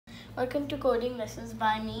Welcome to Coding Lessons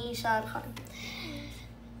by me, Eshaal Khan.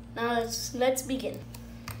 Now let's begin.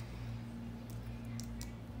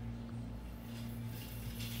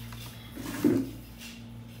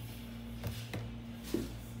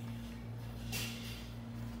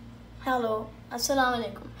 Hello, Assalamu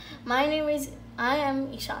alaikum. I am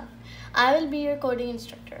Eshaal. I will be your coding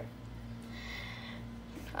instructor.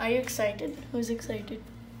 Are you excited? Who's excited?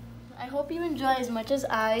 I hope you enjoy as much as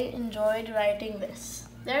I enjoyed writing this.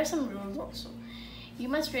 There are some rules also. You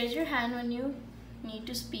must raise your hand when you need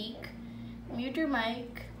to speak, mute your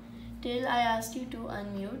mic till I ask you to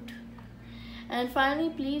unmute, and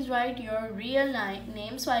finally please write your real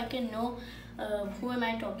name so I can know who am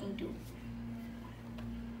I talking to.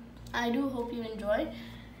 I do hope you enjoy,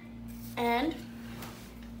 and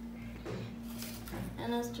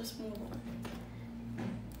let's just move on.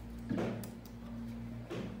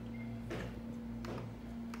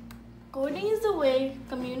 Coding is the way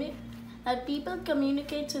that people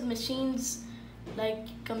communicate with machines like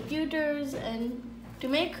computers and to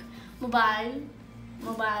make mobile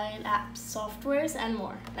apps, softwares and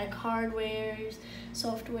more, like hardwares,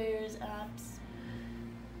 softwares, apps.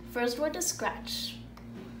 First word is Scratch.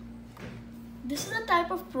 This is a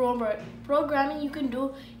type of programming you can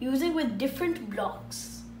do using with different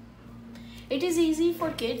blocks. It is easy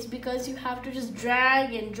for kids because you have to just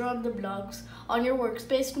drag and drop the blocks on your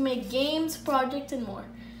workspace to make games, projects, and more.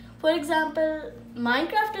 For example,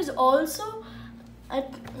 Minecraft is also a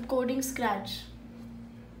Codingscratch.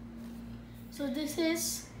 So this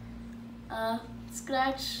is a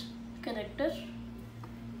Scratch character.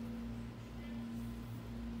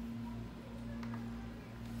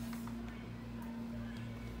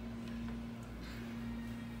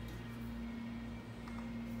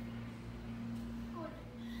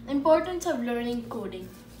 Importance of learning coding.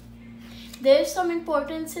 There's some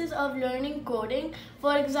importances of learning coding.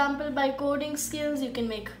 For example, by coding skills, you can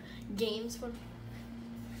make games.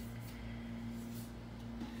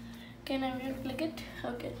 Can I click it?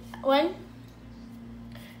 Okay. When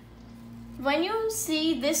you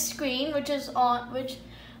see this screen, which is on,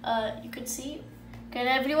 you can see. Can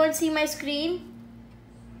everyone see my screen?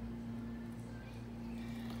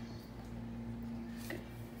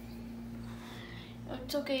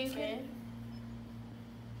 It's okay.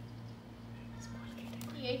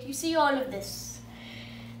 You see all of this.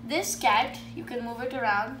 This cat, you can move it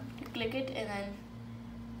around. You click it and then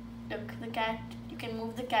look, the cat, you can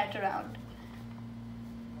move the cat around.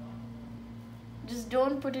 Just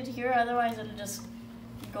don't put it here, otherwise it'll just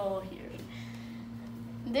go here.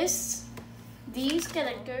 These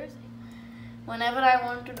characters, whenever I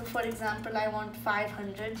want to do, for example, I want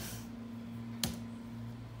 500.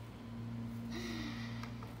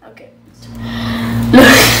 Okay.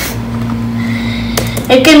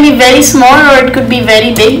 It can be very small or it could be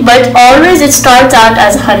very big, but always it starts out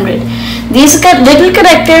as 100. These little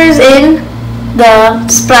characters in the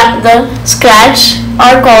Scratch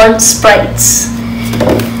are called sprites.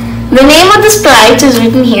 The name of the sprite is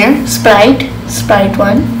written here, sprite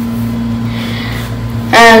 1.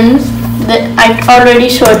 And I already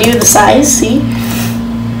showed you the size, see?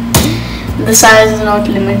 The size is not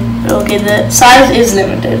limited. Okay, the size is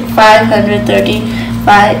limited.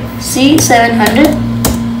 535. See, 700.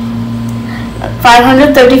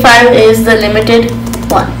 535 is the limited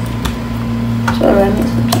one. So run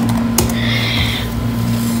this.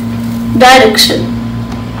 Direction.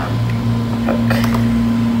 Look.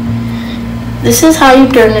 This is how you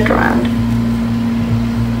turn it around.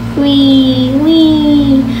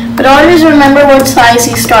 Wee. But always remember what size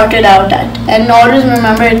you started out at, and always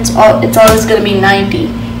remember it's always going to be 90.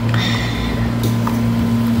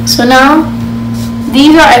 So now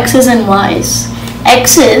these are X's and Y's.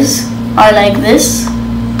 X's are like this.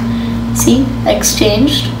 See, X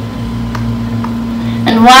changed.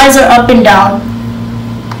 And Y's are up and down.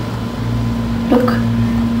 Look.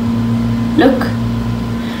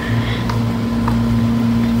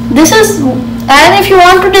 And if you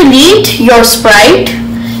want to delete your sprite,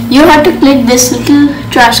 you have to click this little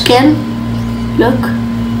trash can, look,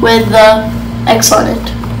 with the X on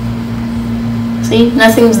it. See,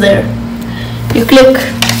 nothing's there. You click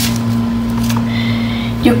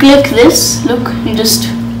this, look, I will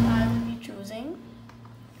be choosing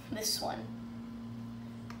this one.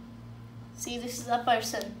 See, this is a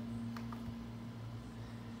person.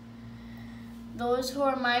 Those who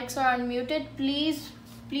are mics are unmuted, please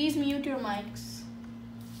mute your mics.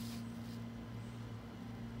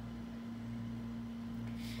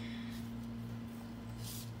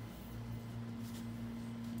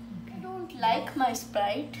 I don't like my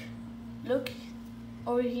sprite. Look,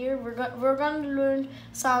 over here. We're gonna learn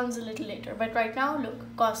sounds a little later, but right now,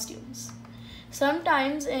 look, costumes.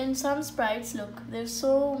 Sometimes in some sprites, look, there's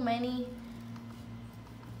so many,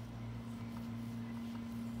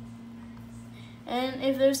 and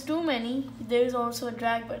if there's too many, there's also a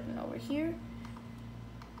drag button over here.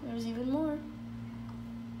 There's even more.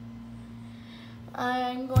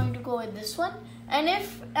 I'm going to go with this one, and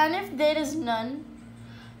if there is none,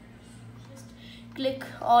 just click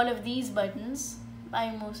all of these buttons.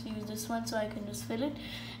 I mostly use this one so I can just fill it,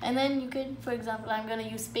 and then you can, for example, I'm gonna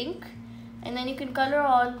use pink, and then you can color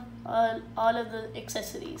all of the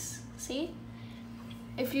accessories. See,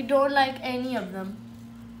 if you don't like any of them,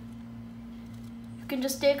 you can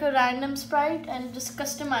just take a random sprite and just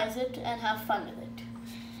customize it and have fun with it.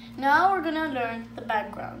 Now we're gonna learn the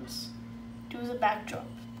backgrounds. Choose a backdrop.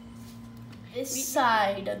 This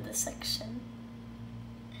side of the section.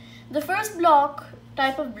 The first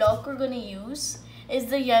type of block we're gonna use is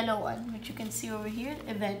the yellow one, which you can see over here,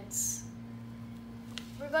 events.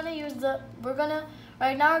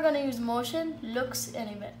 Right now we're gonna use motion, looks, and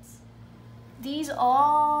events. These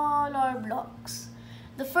all are blocks.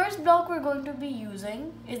 The first block we're going to be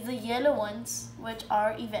using is the yellow ones, which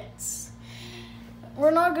are events.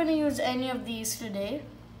 We're not gonna use any of these today.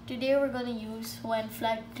 Today we're gonna use when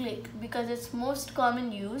flag clicked because it's most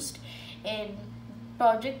common used in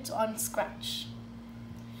projects on Scratch.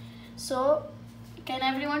 So, can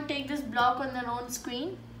everyone take this block on their own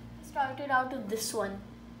screen? I started out with this one,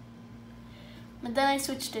 but then I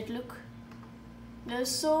switched it. Look, there's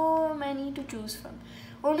so many to choose from.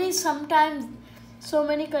 Only sometimes so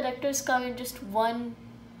many characters come in just one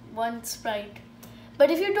sprite. But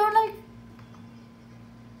if you don't like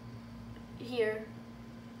here,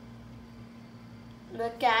 the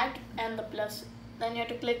cat and the plus, then you have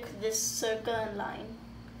to click this circle and line.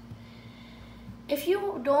 If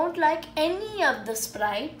you don't like any of the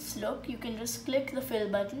sprites, look, you can just click the fill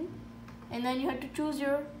button, and then you have to choose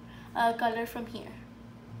your color from here.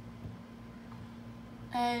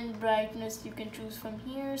 And brightness you can choose from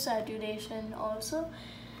here, saturation also,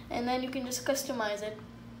 and then you can just customize it.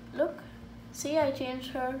 Look, see, I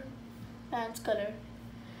changed her pants color,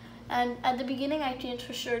 and at the beginning I changed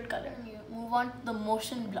her shirt color. You move on to the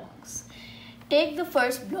motion blocks. Take the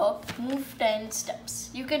first block, move 10 steps.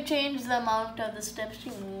 You can change the amount of the steps she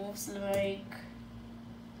moves, like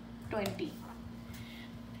 20.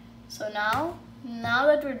 So now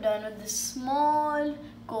that we're done with this small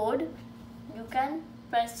code, you can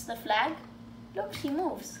press the flag. Look, she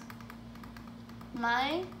moves.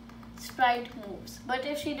 My sprite moves. But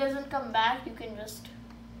if she doesn't come back, you can just,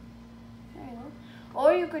 there you go.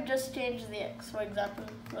 Or you could just change the X. For example,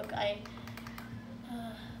 look,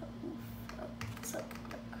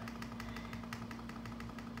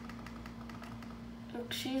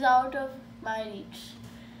 look, she's out of my reach.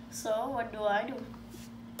 So what do?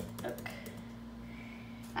 Look,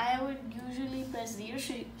 I would usually press 0,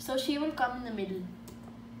 so she will come in the middle.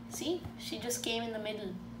 See, she just came in the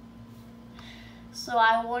middle. So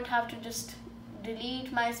I won't have to just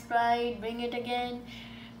delete my sprite, bring it again,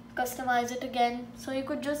 customize it again. So you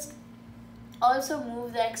could just also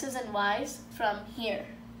move the X's and Y's from here.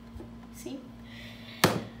 See?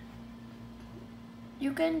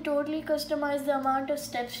 You can totally customize the amount of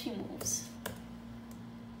steps she moves.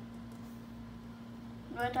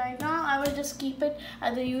 But right now I will just keep it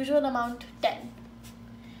at the usual amount, 10.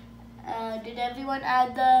 Did everyone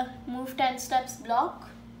add the move 10 steps block?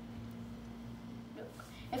 Look,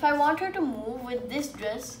 if I want her to move with this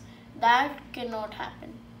dress, that cannot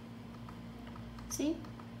happen. See?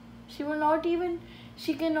 She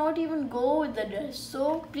cannot even go with the dress.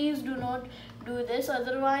 So please do not do this,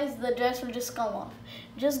 otherwise the dress will just come off.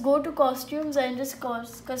 Just go to costumes and just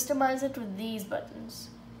customize it with these buttons.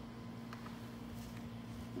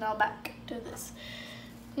 Now back to this.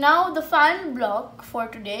 Now the final block for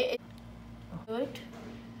today is do it.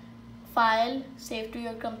 File, save to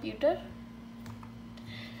your computer.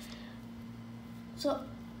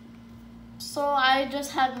 So I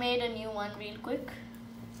just have made a new one real quick.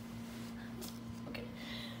 Okay.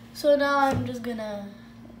 So now I'm just gonna.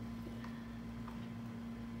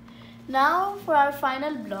 Now for our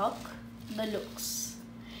final block, the looks.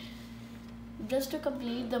 Just to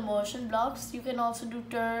complete the motion blocks, you can also do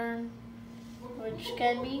turn, which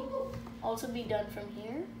can also be done from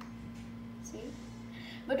here. See?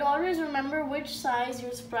 But always remember which size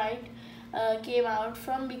your sprite came out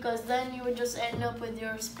from, because then you would just end up with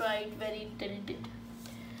your sprite very tilted.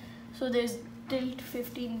 So there's tilt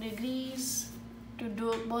 15 degrees to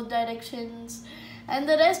do both directions, and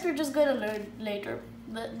the rest we're just gonna learn later.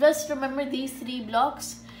 But just remember these 3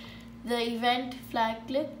 blocks: the event, flag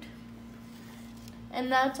clicked,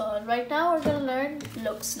 And that's all. Right now we're gonna learn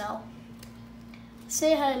looks now.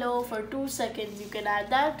 Say hello for 2 seconds. You can add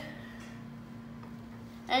that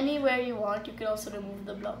anywhere you want. You can also remove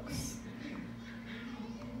the blocks.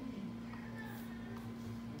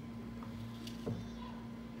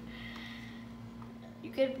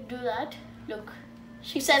 You can do that. Look,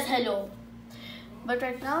 she says hello. But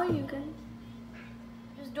right now you can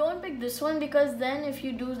just don't pick this one, because then if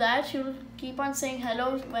you do that, she will keep on saying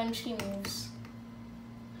hello when she moves.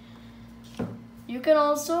 You can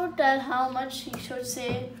also tell how much she should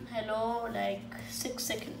say hello, like 6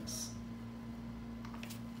 seconds.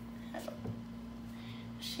 Hello.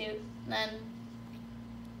 Then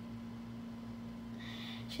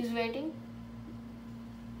she's waiting.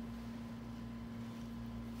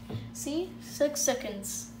 See, 6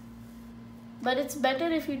 seconds. But it's better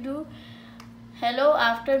if you do hello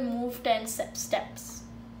after move 10 steps.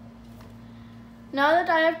 Now that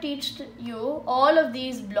I have taught you all of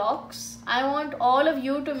these blocks, I want all of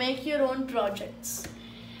you to make your own projects.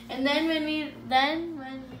 And then when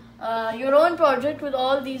your own project with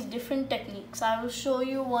all these different techniques. I will show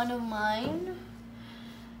you one of mine.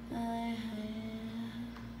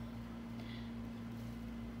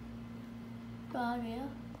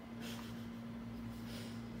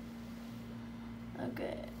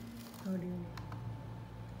 Okay. How do you?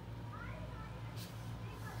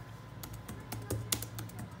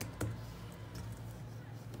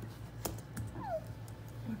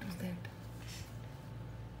 What was that?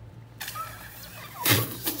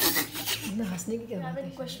 If you have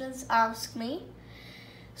any questions, ask me.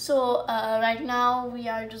 So right now we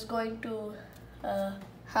are just going to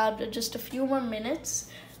have just a few more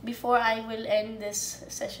minutes before I will end this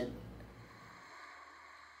session.